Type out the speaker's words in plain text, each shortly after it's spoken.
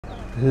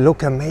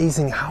Look,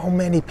 amazing how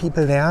many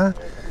people there are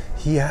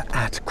here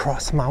at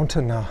Cross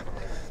Mountain now.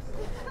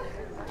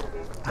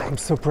 I'm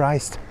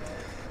surprised.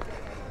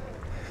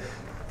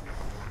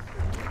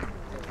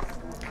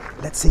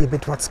 Let's see a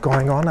bit what's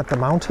going on at the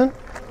mountain.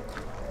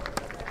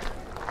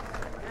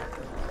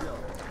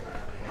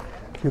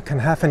 You can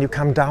have, when you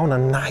come down, a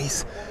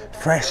nice,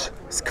 fresh,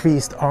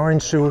 squeezed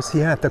orange juice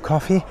here at the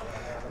coffee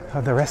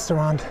or the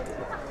restaurant.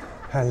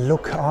 And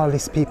look, all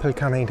these people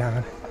coming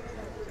down.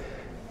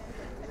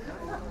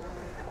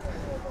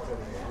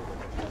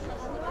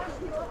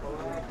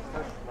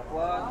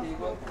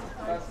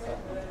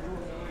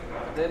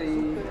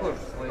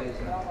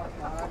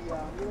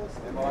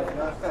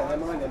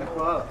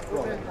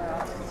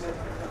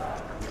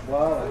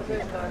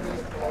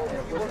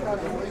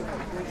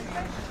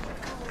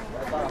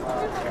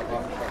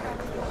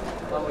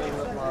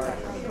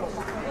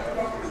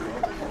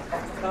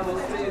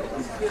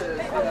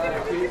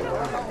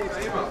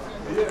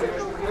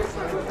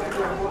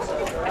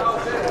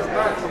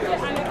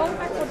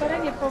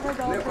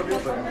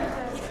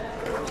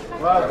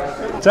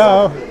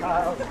 Ciao.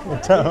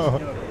 Ciao.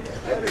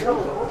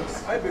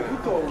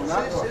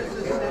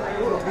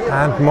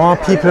 And more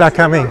people are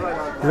coming.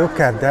 Look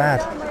at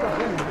that.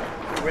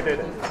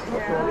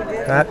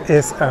 That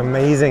is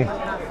amazing.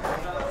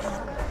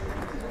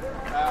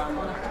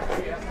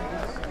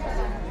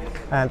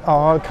 And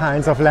all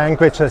kinds of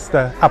languages.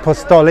 The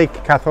Apostolic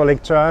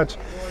Catholic Church,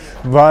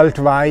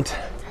 worldwide,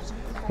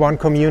 one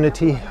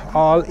community,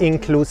 all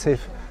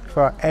inclusive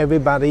for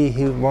everybody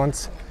who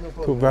wants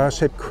to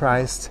worship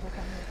Christ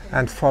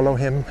and follow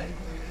Him.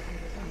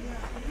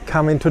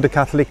 Come into the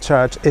Catholic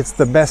Church. It's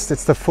the best,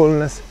 it's the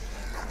fullness.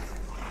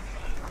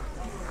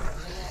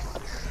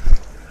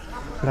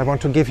 And I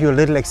want to give you a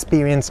little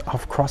experience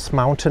of Cross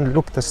Mountain.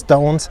 Look, the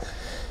stones.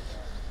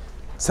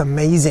 It's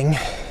amazing.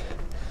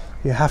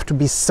 You have to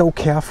be so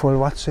careful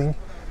watching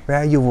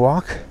where you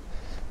walk.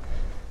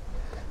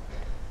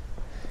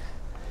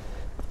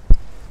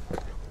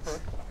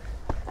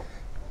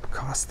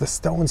 Because the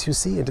stones, you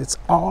see it, it's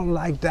all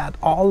like that,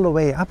 all the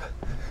way up.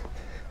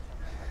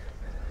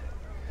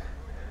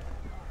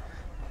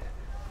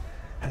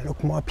 And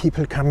look, more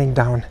people coming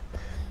down.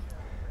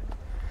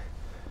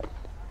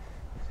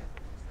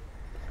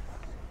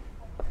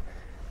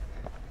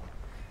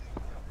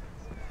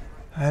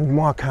 And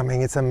more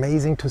coming. It's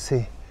amazing to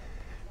see.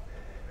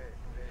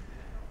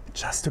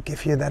 Just to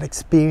give you that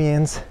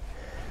experience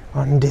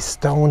on these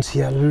stones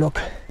here, look.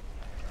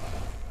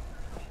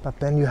 But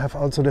then you have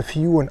also the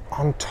view, and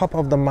on top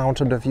of the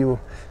mountain the view.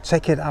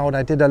 Check it out.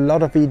 I did a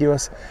lot of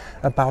videos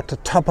about the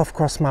top of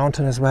Cross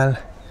Mountain as well.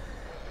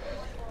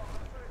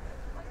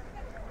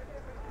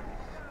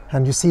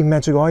 And you see,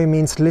 Medjugorje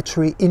means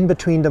literally in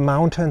between the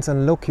mountains,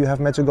 and look, you have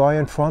Medjugorje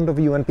in front of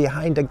you and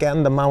behind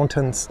again the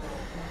mountains.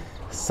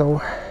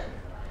 So,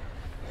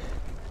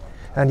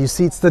 and you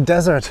see it's the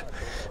desert.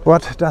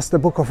 What does the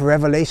book of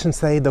Revelation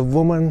say? The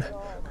woman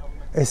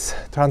is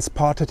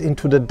transported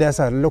into the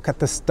desert. Look at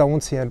the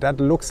stones here, that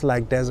looks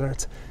like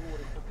desert.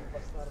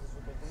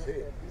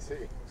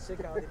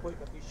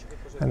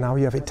 And now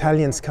you have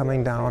Italians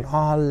coming down,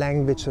 all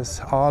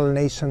languages, all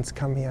nations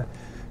come here.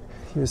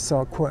 You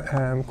saw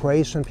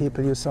Croatian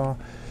people, you saw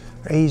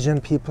Asian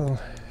people,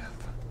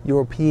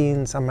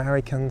 Europeans,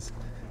 Americans.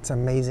 It's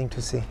amazing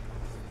to see.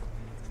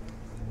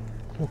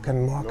 Look,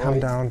 and more come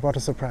down. What a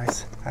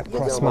surprise at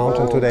Cross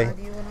Mountain today.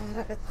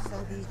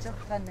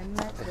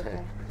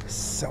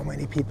 So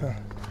many people.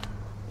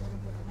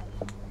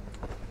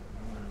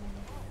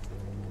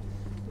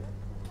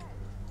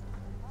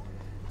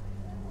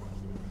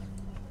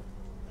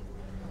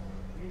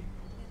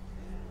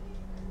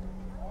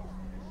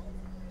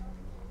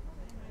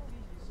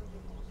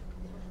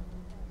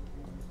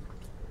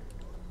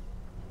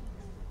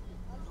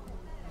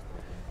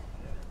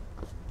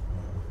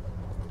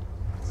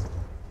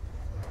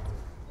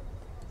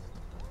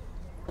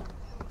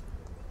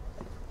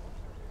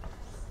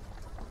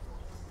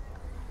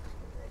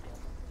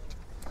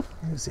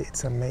 You see,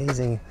 it's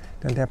amazing.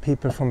 Then there are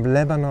people from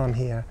Lebanon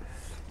here.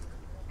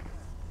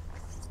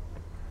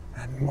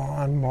 And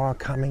more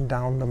coming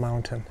down the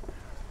mountain.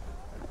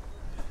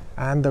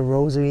 And the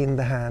rosary in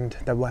the hand,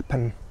 the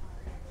weapon.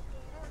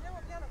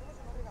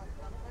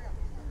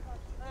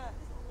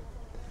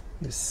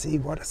 You see,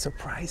 what a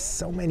surprise.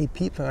 So many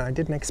people. I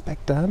didn't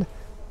expect that.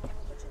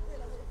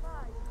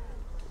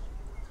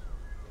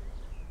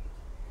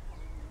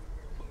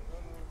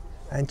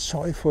 And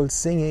joyful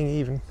singing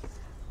even.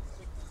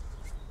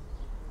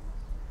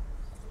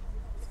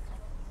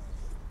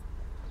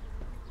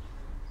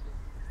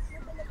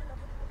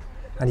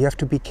 And you have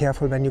to be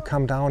careful when you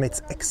come down.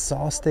 It's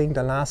exhausting,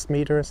 the last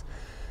meters.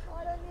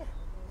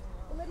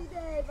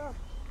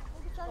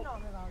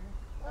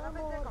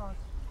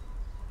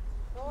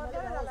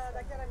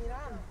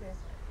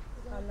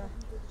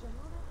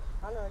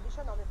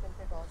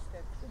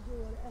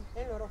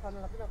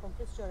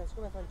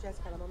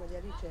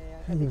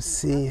 And you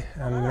see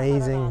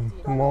amazing,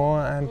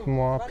 more and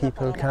more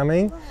people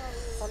coming.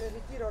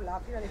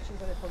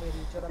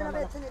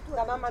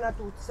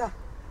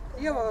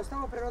 Io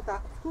stavo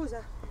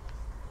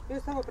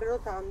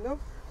prenotando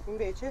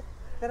invece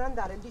per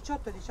andare il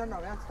 18 e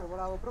 19, anzi lo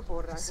volevo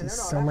proporre anche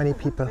So many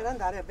people. per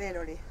andare a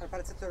Benoli, al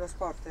palazzetto dello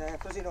sport,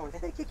 così non.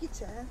 Perché chi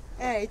c'è?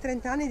 I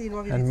 30 anni di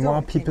Nuovi And Orizzonti.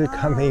 more people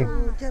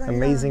coming.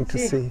 Amazing to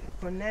see.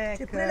 Con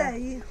Nick. C'è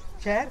lei?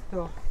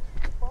 Certo,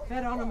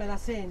 però non me la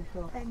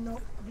sento. No,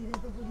 direi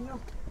proprio di no.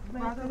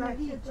 Vado da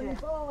chi c'è?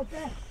 Vado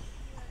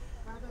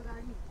da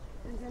lì.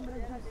 Mi sembra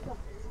già sto.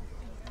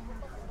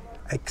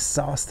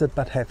 Exhausted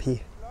but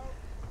happy.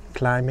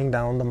 Climbing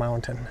down the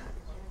mountain.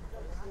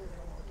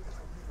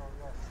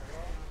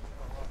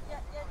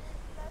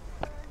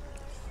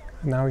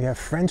 Now we have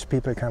French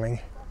people coming.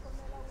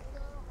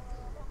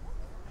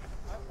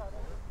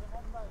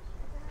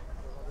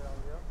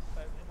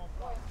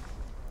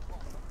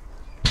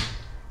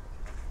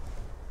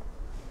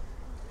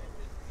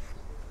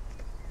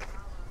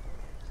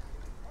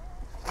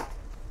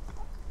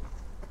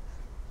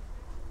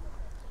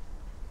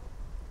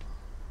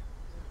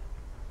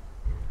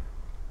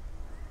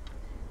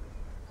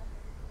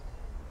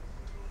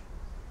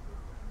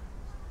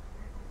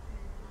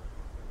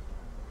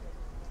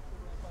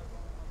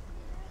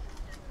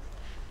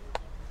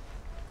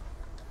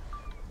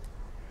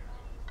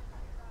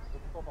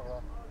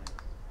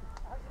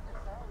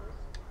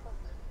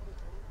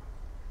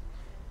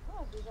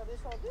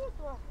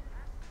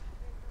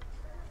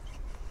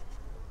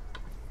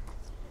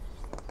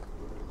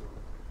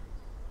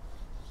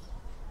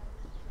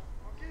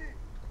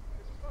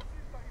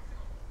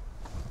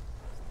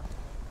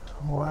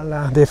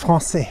 Voila, des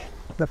Français.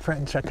 The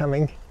French are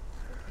coming.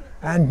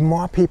 And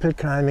more people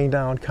climbing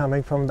down,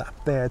 coming from up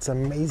there. It's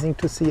amazing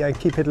to see. I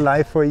keep it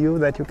live for you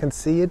that you can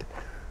see it.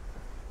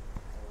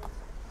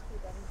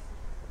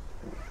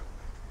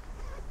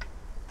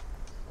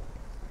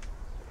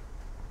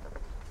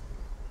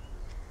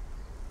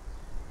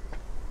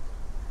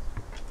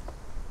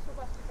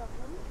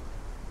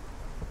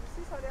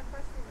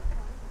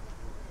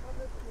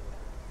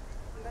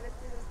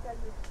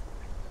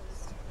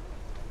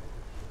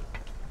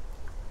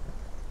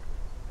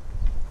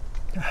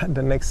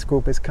 The next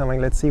group is coming.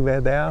 Let's see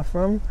where they are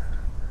from.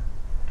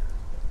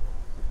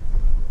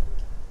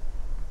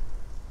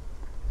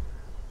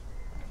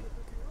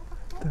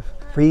 The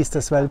priest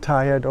is well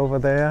tired over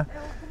there.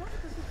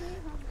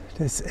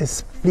 This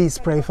is, please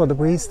pray for the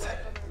priest.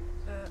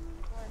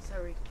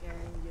 Sorry, can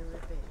you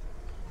repeat?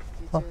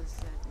 You Oh. just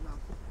said no.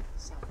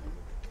 Something.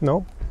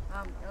 No?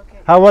 Okay.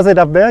 How was it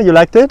up there? You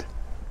liked it?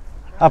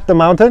 Up the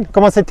mountain?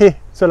 Comment c'était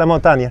sur la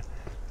montagne?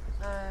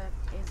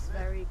 It's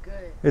very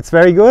good, It's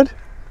very good?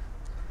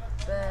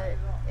 but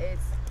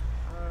it's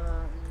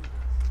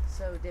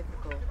so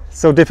difficult.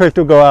 So difficult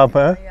to go up,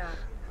 huh? Yeah,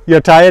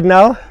 You're tired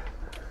now?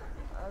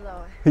 a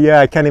lot. Yeah,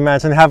 I can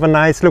imagine. Have a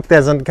nice look.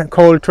 There's a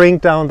cold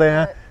drink down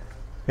there. But,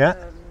 Yeah?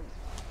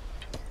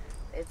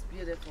 it's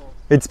beautiful.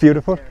 It's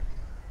beautiful. There.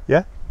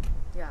 Yeah?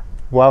 Yeah.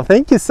 Wow,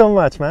 thank you so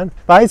much, man.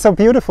 Why it's so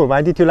beautiful?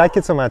 Why did you like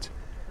it so much?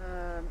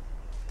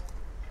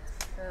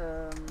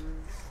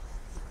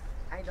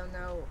 I don't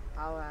know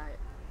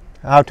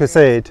How to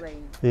say it?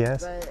 explain,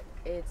 Yes. but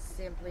it's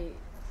simply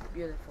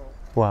beautiful.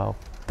 Wow.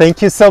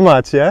 Thank you so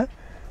much, yeah?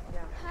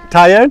 Yeah.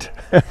 Tired?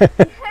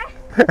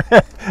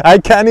 I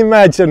can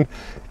imagine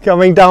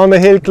coming down the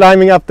hill,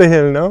 climbing up the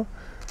hill, no?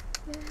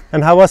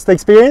 And how was the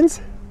experience?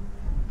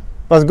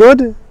 Was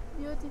good?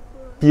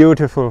 Beautiful.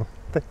 Beautiful.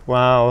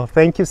 Wow,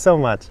 thank you so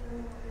much.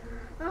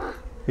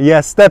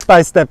 Yes, step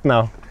by step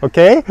now,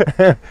 okay?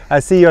 I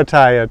see you're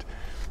tired.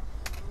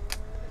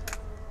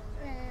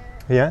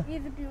 Yeah?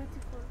 It's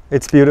beautiful.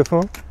 It's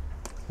beautiful?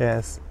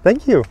 Yes.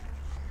 Thank you.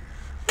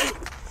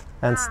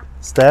 And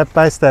step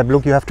by step,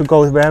 look, you have to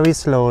go very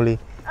slowly.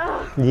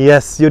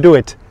 Yes, you do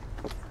it.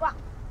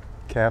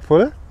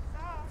 Careful.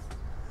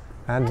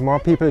 And more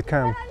people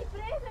come.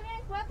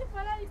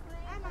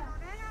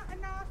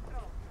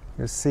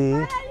 You see?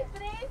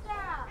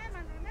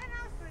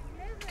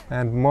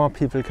 And more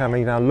people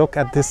coming down. Look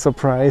at this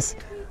surprise.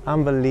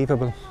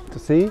 Unbelievable. To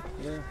see?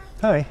 Yeah.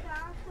 Hi.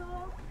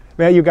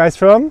 Where are you guys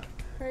from?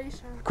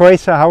 Croatia.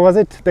 Croatia. How was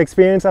it, the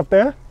experience up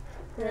there?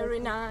 Very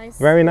nice.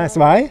 Very nice.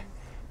 Why?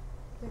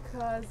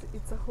 Because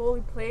it's a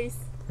holy place.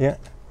 Yeah.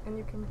 And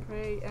you can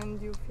pray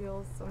and you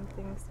feel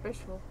something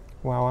special.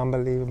 Wow,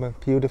 unbelievable,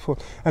 beautiful.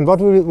 And what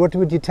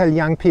would you tell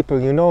young people?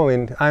 You know,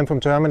 I'm from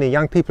Germany,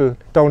 young people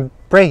don't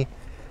pray.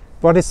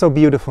 What is so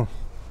beautiful?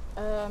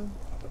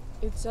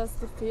 It's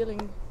just a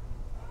feeling.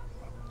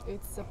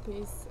 It's a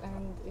peace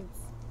and it's,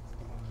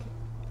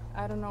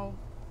 I don't know,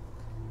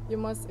 you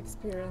must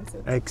experience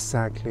it.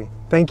 Exactly.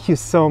 Thank you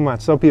so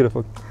much, so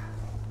beautiful.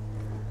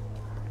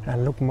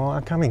 And look, more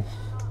are coming.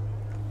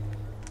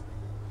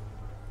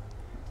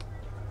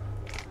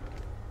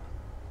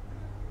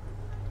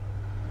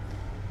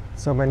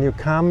 So when you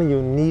come,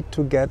 you need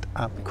to get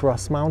up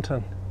Cross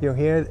Mountain. You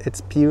hear it?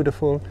 It's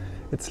beautiful,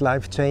 it's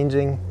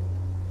life-changing.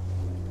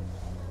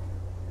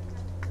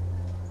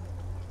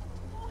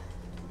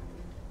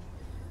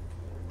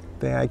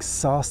 They are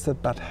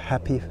exhausted but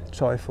happy,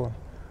 joyful.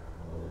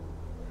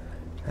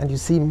 And you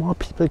see more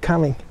people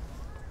coming.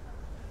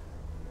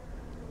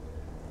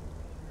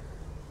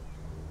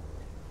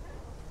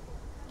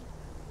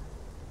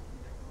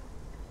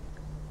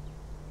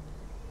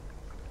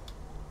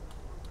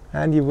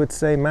 And you would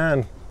say,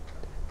 man,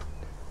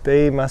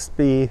 they must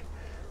be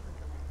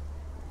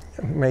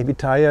maybe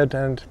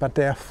tired, but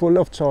they are full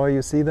of joy.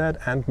 You see that?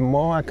 And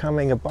more are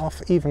coming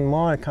above, even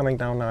more are coming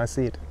down. Now I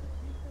see it.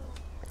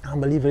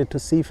 Unbelievable to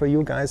see for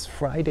you guys.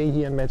 Friday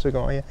here in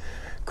Medjugorje,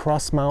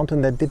 cross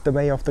mountain, they did the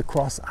way of the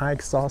cross, are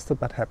exhausted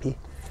but happy.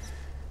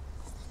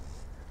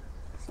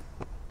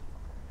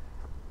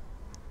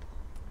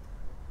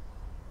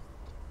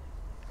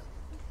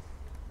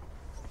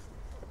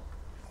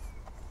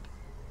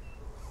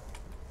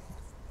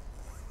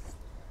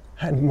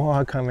 And more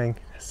are coming.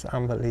 It's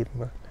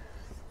unbelievable.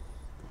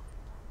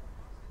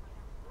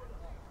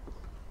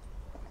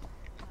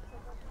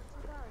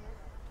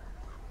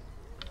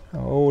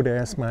 Oh,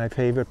 there's my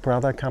favorite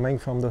brother coming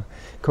from the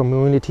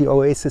community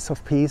Oasis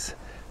of Peace,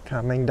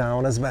 coming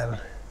down as well.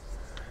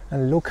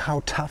 And look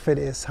how tough it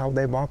is, how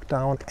they walk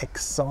down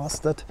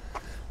exhausted.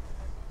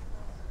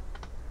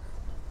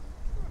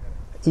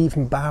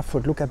 Even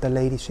barefoot. Look at the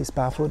lady, she's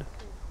barefoot.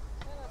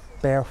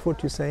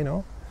 Barefoot, you say,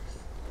 no?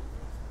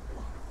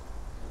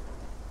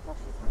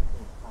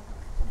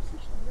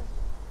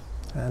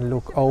 And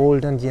look,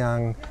 old and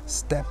young,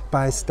 step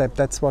by step.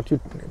 That's what you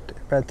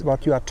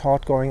are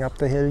taught going up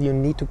the hill. You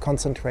need to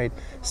concentrate,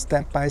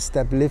 step by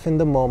step. Live in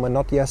the moment,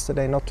 not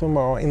yesterday, not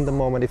tomorrow. In the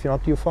moment. If you're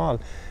not, you fall.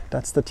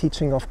 That's the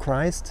teaching of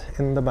Christ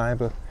in the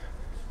Bible.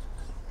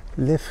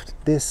 Live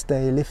this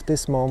day, live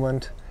this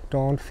moment.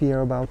 Don't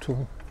fear about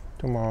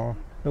tomorrow.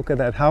 Look at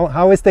that.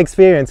 How is the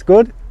experience?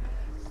 Good?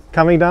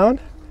 Coming down?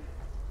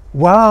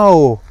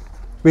 Wow!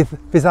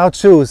 Without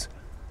shoes.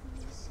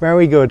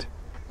 Very good.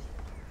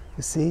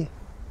 You see?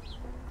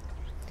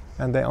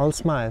 And they all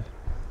smile.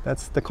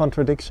 That's the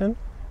contradiction.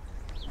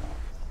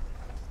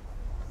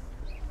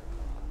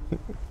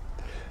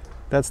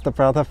 That's the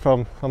brother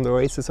from the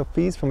Oasis of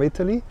Peace from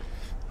Italy.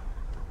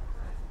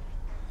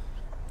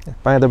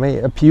 By the way,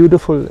 a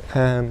beautiful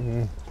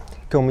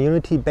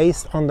community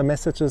based on the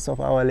messages of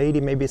Our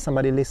Lady. Maybe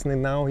somebody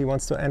listening now, he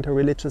wants to enter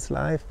religious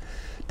life.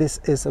 This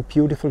is a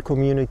beautiful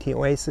community,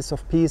 Oasis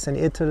of Peace in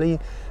Italy,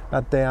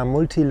 but they are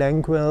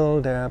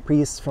multilingual. There are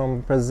priests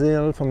from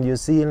Brazil, from New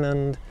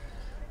Zealand.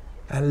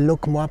 And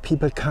look, more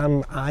people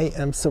come. I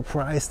am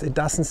surprised. It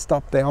doesn't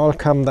stop. They all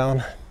come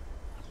down.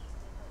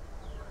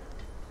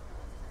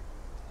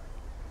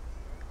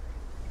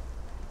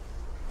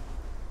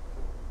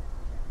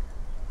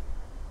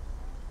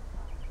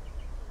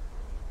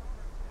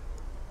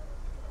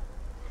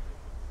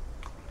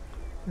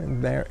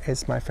 And there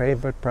is my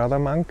favorite brother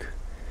monk.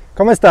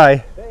 Come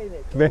stai?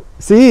 Bene.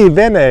 Sì,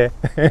 bene.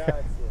 Grazie.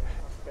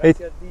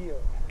 Grazie a Dio.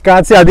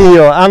 Grazie a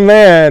Dio.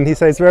 Amen. He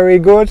says very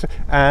good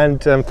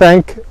and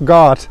thank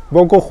God.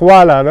 Bogo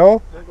hvala,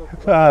 no?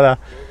 Hvala.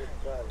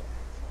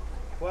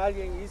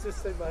 Quali in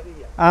Jesus e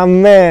Maria.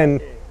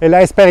 Amen. E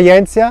la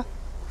esperienza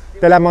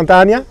della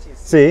montagna?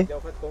 Sì.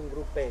 Abbiamo fatto un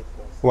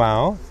gruppetto.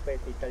 Wow.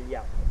 Gruppetto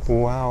italiano.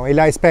 Wow. E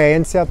la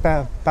esperienza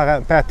per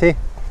te?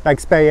 La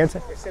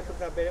esperienza? È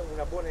sempre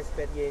una buona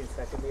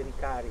esperienza che mi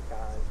ricarica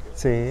anche.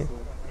 Sì. Mi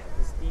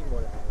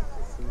stimola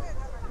anche, sì.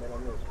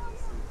 Veramente,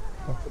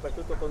 sì.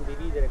 Soprattutto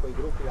condividere con i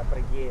gruppi la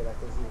preghiera,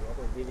 così, no?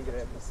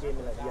 Condividere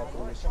insieme la via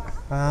con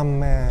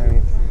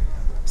Amen.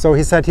 So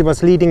he said he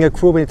was leading a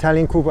group, an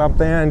Italian group up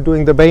there and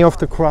doing the way of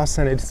the cross,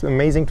 and it's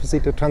amazing to see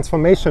the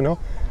transformation, no?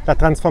 La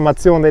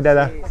trasformazione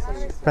della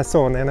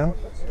persona, no?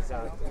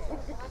 Esatto.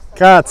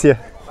 Grazie.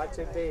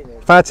 Pace bene.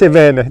 Pace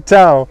bene.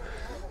 Ciao.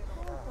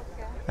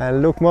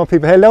 And look, more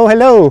people. Hello,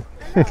 hello.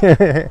 How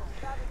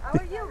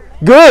are you?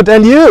 Good,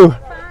 and you? Fine.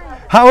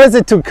 How is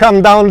it to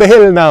come down the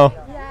hill now?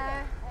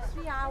 Yeah,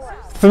 3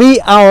 hours.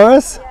 3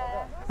 hours?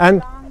 Yeah.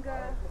 And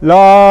Longer.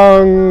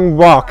 long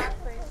walk.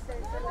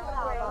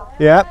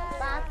 Yeah.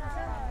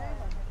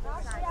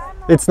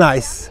 But It's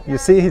nice. You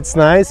see, it's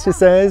nice, she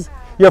says.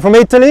 You're from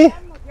Italy?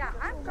 yeah,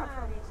 I'm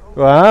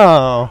from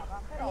Wow.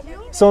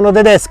 Sono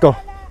tedesco.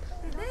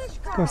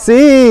 Tedesco.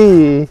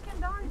 Sì.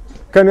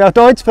 Können wir auch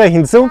Deutsch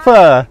sprechen?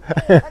 Super.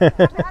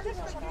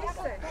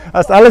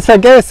 Hast alles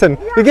vergessen.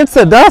 Wie gibt's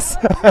denn das?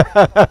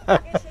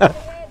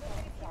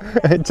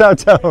 Ciao,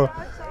 ciao.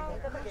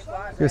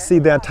 You see,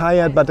 they're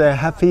tired, but they're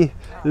happy.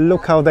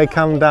 Look how they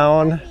come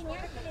down.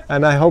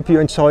 And I hope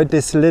you enjoyed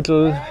this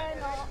little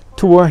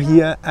tour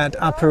here at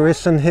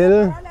Apparition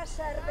Hill.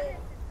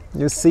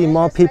 You see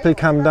more people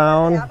come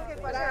down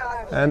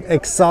and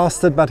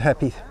exhausted but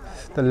happy.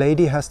 The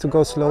lady has to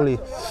go slowly.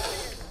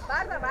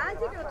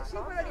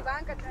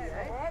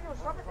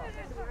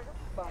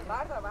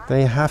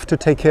 They have to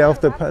take care of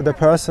the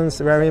persons,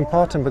 very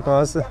important,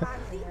 because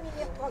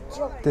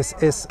this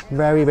is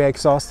very, very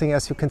exhausting.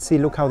 As you can see,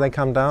 look how they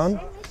come down.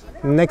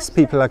 Next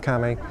people are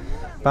coming.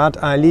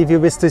 But I leave you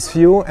with this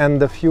view, and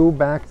the view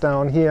back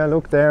down here.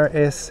 Look, there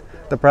is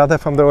the brother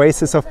from the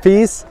Oasis of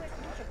Peace.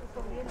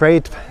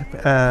 Great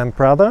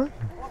brother.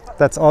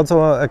 That's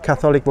also a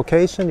Catholic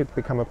vocation. You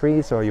become a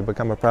priest or you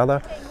become a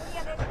brother.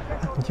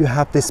 You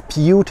have this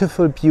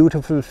beautiful,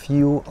 beautiful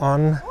view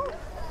on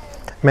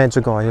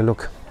Medjugorje.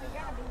 Look.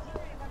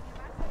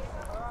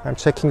 I'm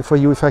checking for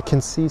you if I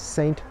can see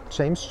St.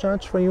 James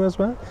Church for you as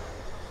well.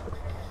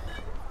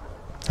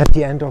 At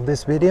the end of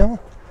this video.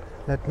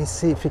 Let me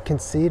see if you can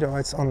see it, or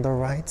it's on the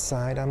right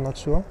side, I'm not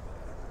sure.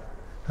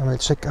 I will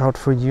check out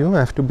for you. I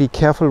have to be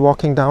careful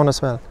walking down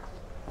as well.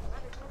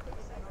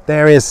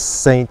 There is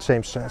St.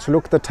 James Church.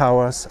 Look, the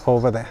towers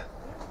over there.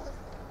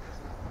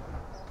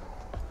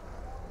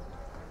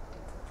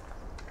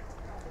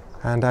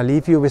 And I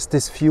leave you with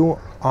this view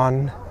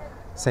on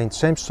St.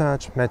 James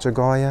Church,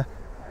 Medjugorje,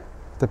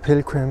 the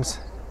Pilgrims,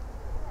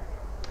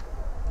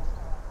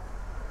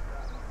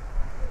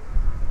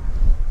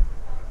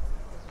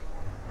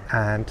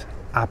 and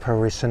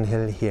Apparition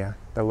Hill here,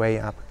 the way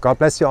up. God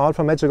bless you all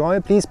from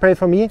Medjugorje. Please pray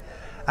for me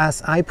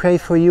as I pray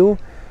for you.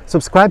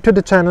 Subscribe to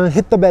the channel,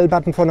 hit the bell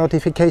button for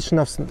notification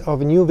of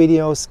new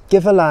videos,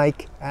 give a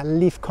like and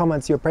leave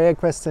comments, your prayer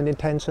requests and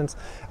intentions.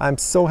 I'm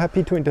so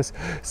happy to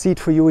intercede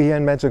for you here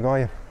in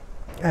Medjugorje.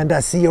 And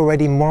I see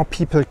already more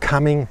people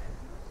coming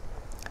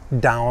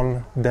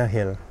down the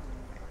hill.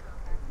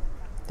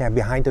 They're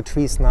behind the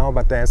trees now,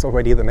 but there's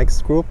already the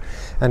next group.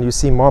 And you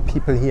see more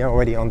people here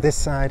already on this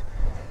side.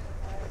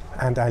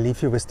 And I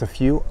leave you with the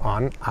view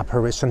on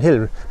Apparition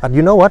Hill. But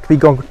you know what? We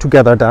go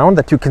together down,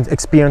 that you can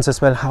experience as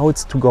well how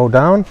it's to go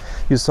down.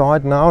 You saw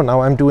it now.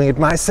 Now I'm doing it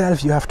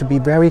myself. You have to be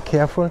very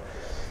careful.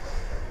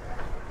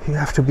 You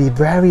have to be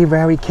very,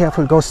 very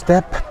careful. Go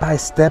step by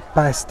step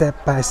by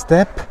step by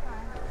step.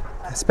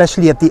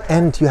 Especially at the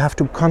end, you have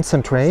to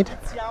concentrate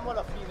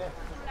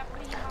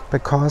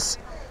because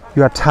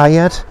you are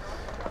tired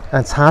and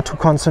it's hard to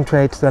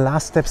concentrate. The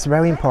last step is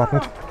very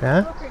important.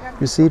 Yeah?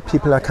 You see,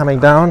 people are coming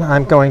down.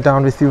 I'm going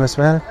down with you as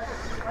well.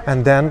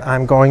 And then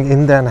I'm going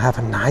in there and have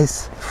a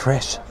nice,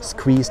 fresh,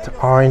 squeezed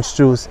orange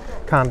juice.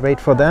 Can't wait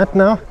for that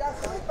now.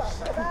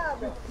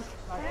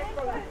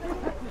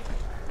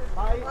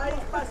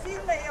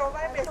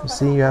 You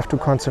see, you have to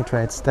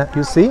concentrate.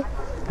 You see,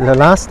 the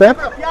last step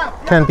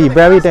can be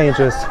very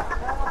dangerous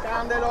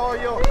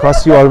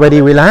because you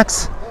already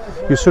relax.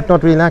 You should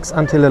not relax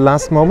until the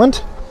last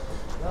moment.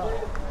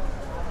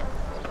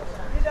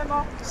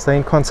 Stay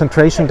in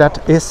concentration.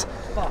 That is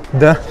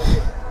the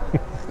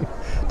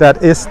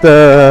that is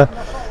the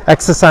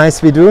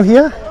exercise we do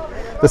here,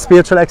 the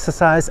spiritual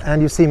exercise.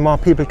 And you see more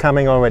people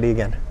coming already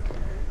again.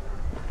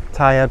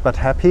 Tired but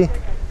happy.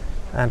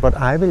 And what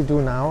I will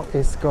do now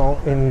is go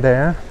in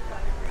there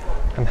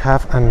and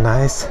have a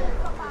nice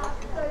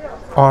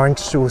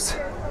orange juice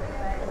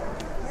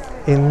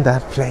in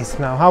that place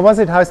now. How was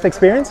it? How's the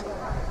experience?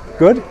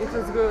 Good? It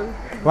was good.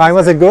 Why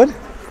was it good?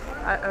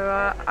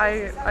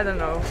 I don't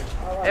know.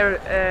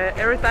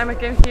 Every time I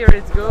came here,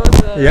 it's good.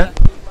 Yeah.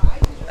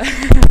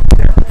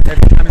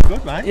 Every time it's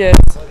good, right? Yes.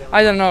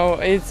 I don't know.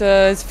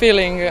 It's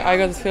feeling. I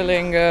got a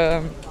feeling.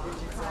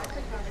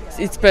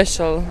 It's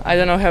special. I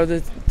don't know how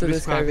to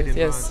describe it.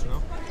 Yes. Words,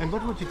 no? And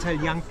what would you tell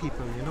young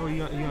people? You know,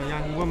 you're a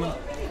young woman,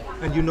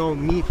 and you know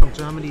me from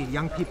Germany.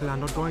 Young people are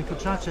not going to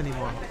church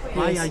anymore.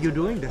 Why are you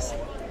doing this?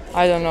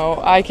 I don't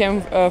know. I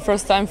came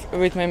first time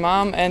with my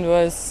mom and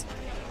was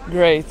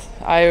great.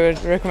 I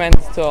would recommend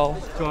it to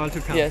all. To all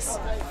to come. Yes.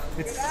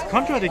 It's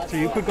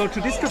contradictory. You could go to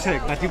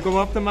discotheque, but you go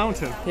up the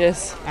mountain.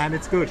 Yes. And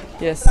it's good.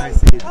 Yes. I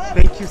see.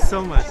 Thank you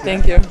so much.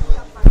 Thank you.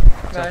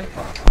 Bye.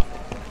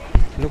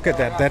 Look at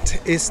that.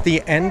 That is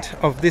the end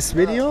of this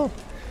video.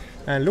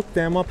 And look,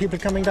 there are more people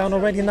coming down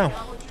already now.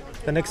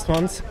 The next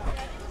ones,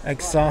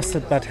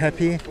 exhausted but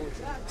happy.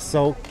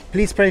 So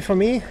please pray for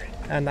me,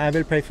 and I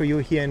will pray for you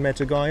here in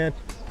Medjugorje.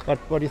 But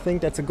what do you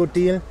think? That's a good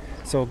deal.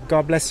 So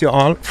God bless you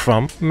all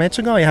from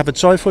Medjugorje. Have a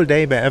joyful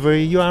day wherever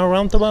you are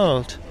around the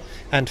world.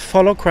 And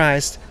follow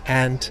Christ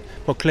and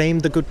proclaim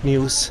the good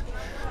news.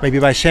 Maybe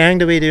by sharing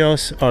the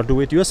videos, or do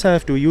it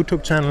yourself, do a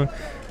YouTube channel.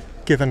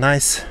 Give a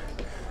nice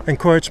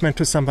encouragement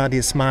to somebody,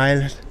 a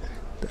smile.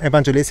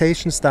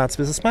 Evangelization starts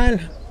with a smile.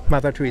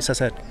 Mother Teresa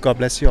said, God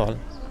bless you all.